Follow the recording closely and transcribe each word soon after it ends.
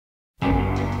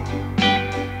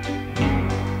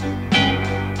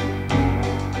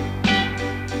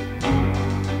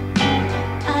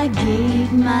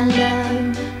gave my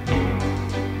love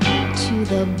to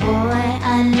the boy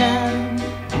I love.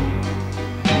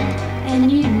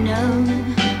 And you know,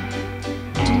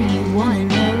 do you wanna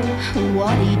know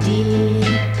what he did?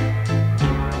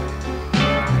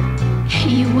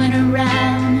 He went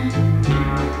around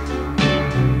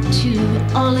to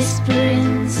all his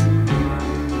friends.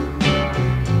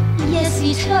 Yes,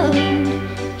 he told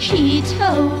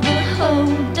the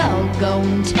whole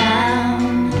doggone town.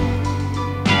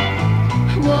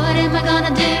 What am I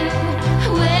gonna do?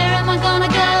 Where am I gonna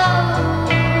go?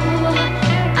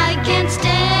 I can't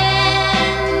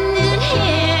stand it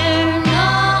here no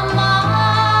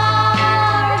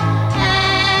more.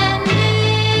 And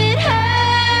it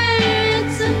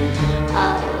hurts.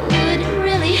 Oh, it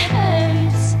really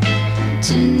hurts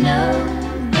to know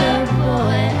the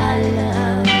boy I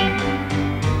love.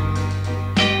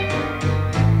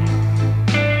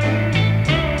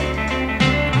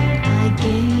 I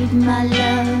gave my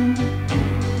love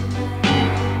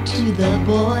to the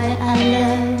boy I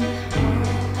love.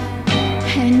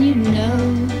 And you know,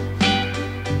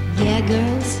 yeah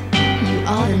girls, you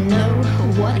ought to know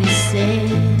what he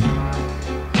said.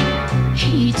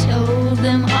 He told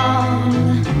them all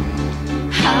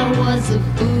I was a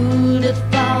fool.